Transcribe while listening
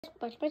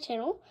Back to my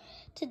channel.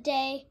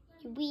 Today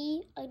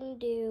we are going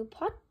to do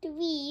part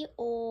 3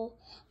 or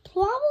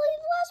probably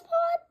the last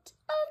part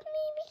of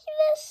me making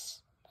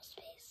this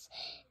space.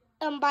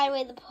 By the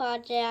way, the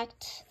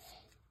project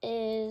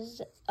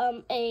is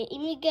a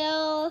emo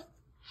girl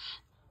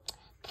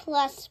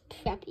plus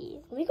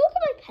preppy. Let me go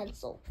get my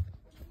pencil.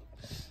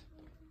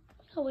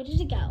 Oh, where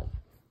did it go?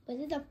 Where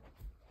did it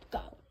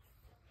go?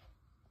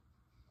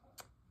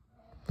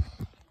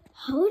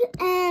 Hold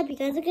up, you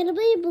guys are gonna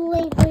be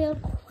blank real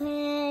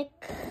quick.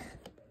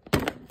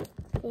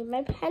 Need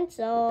my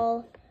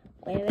pencil.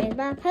 Where is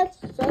my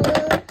pencil?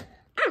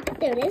 Ah,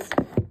 there it is.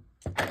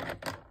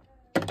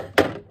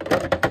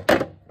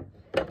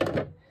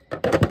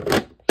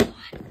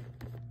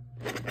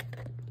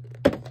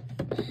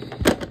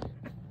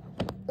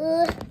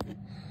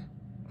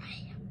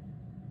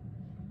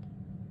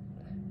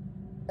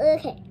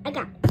 Okay, I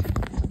got it.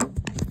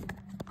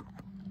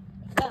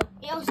 Oh,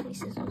 you also need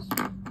scissors.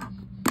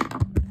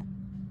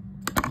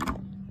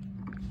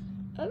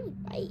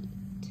 Alright,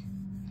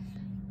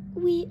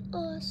 we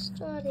are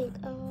starting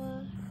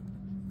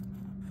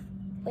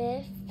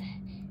with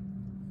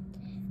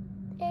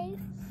this.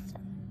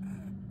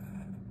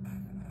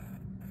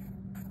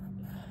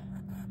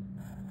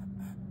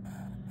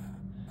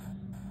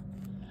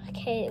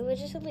 Okay, we're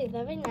just gonna leave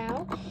that right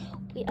now.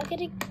 We are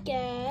gonna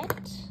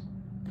get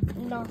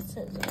not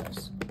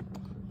scissors.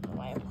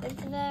 Why I put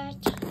that?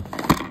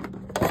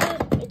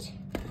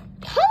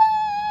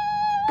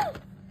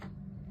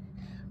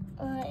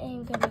 I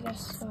am gonna get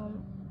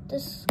some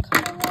this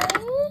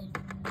color,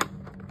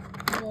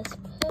 this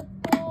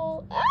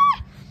purple,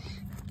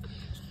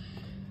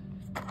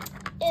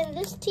 and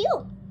this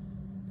teal.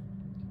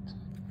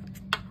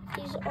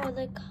 These are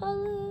the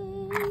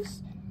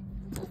colors.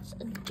 Let's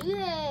do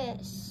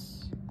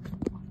this.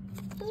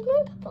 This is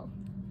my purple.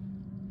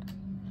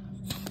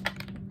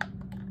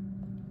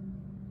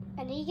 I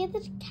need to get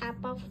this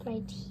cap off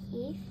my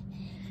teeth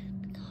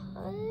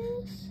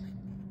because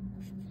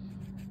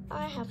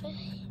I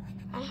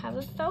have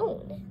a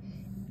phone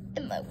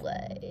in my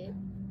way.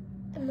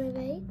 Am I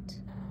right?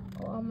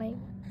 Or am I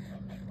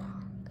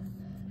wrong?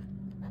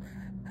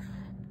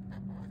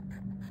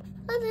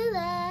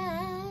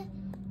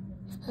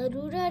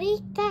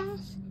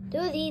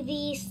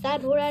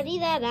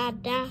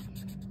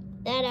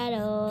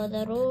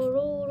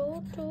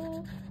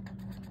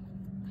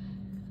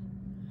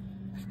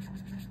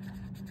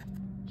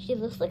 She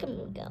looks like a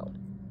moon girl.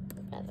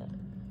 Whatever.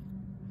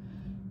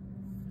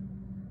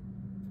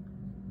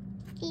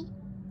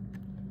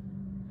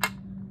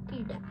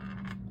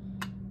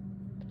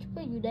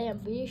 You damn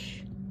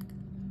fish.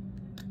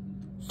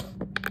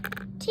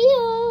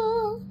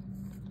 Teal.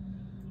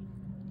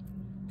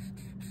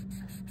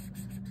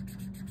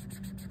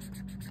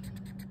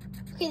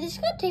 Okay, this is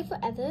gonna take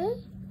forever.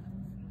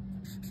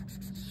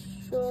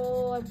 So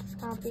I'm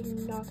probably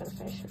not gonna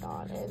finish it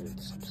on, and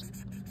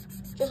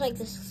just like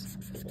this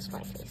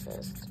my face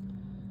is.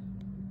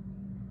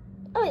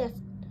 Oh yeah.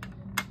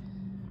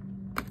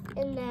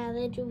 And now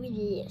let's do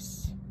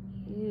this.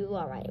 You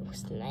are my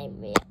worst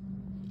nightmare.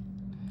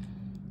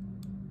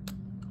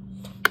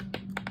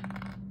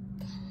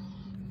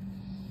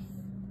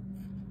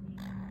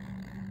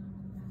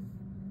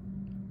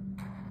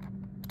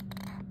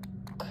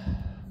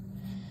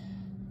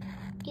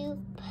 Doop.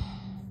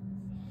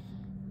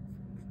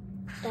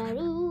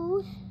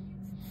 Da-doo.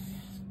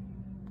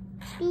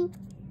 Doop.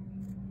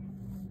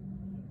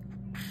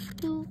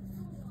 Doop.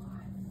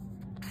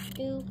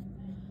 Doop.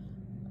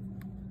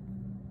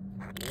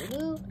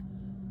 Doop.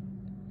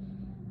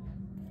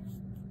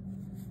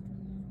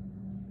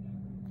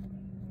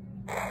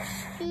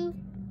 Doop.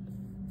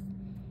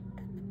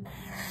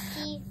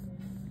 Deep.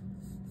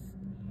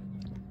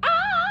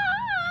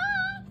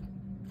 Ah!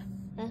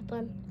 Last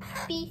one.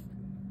 B.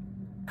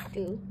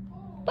 Do.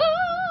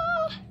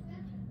 Ah!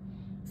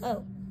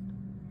 Oh.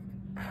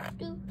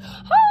 Do.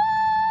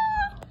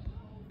 Ah!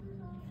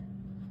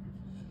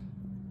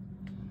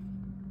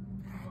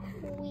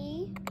 We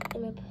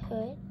gonna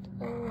put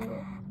a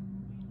little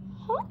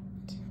hot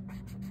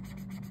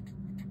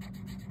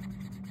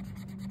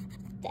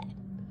there.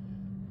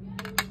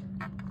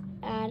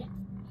 And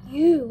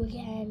you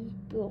again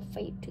will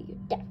fight to your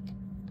death.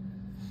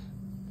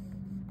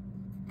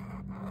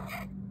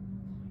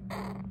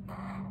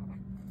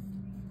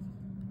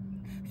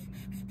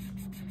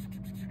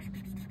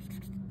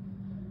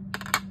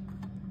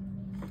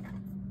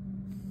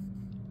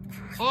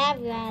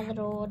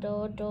 Aviados.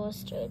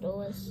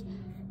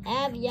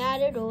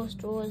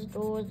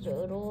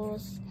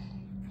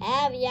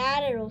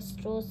 Aviados.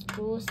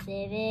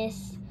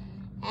 Service.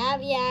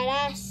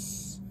 Aviados.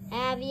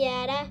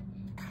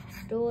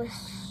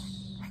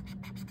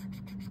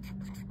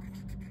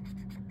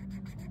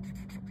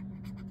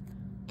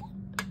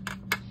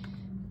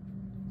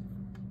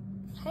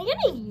 I'm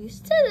getting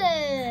used to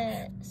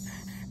this.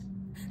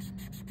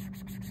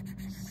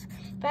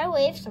 By the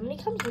way, if somebody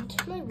comes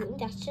into my room,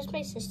 that's just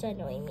my sister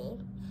annoying me.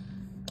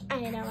 I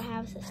never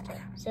have a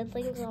sister.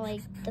 Siblings are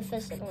like the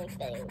first annoying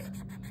thing.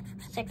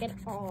 Second,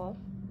 all.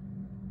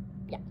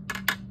 Yeah.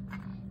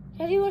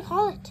 whatever you want to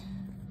call it.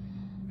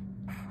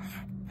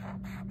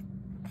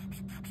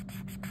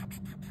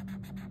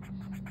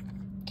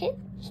 Okay,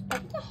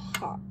 split the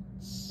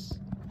hearts.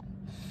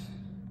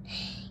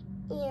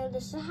 And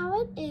this is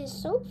how it is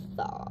so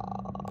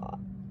far.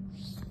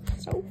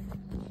 So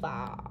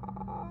far.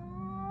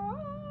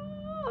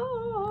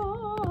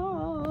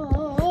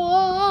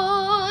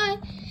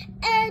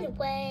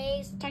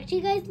 Anyways, talk to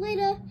you guys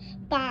later.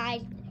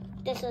 Bye.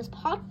 This is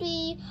part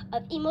 3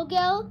 of Emo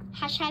Girl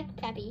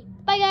 #Preppy.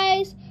 Bye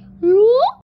guys.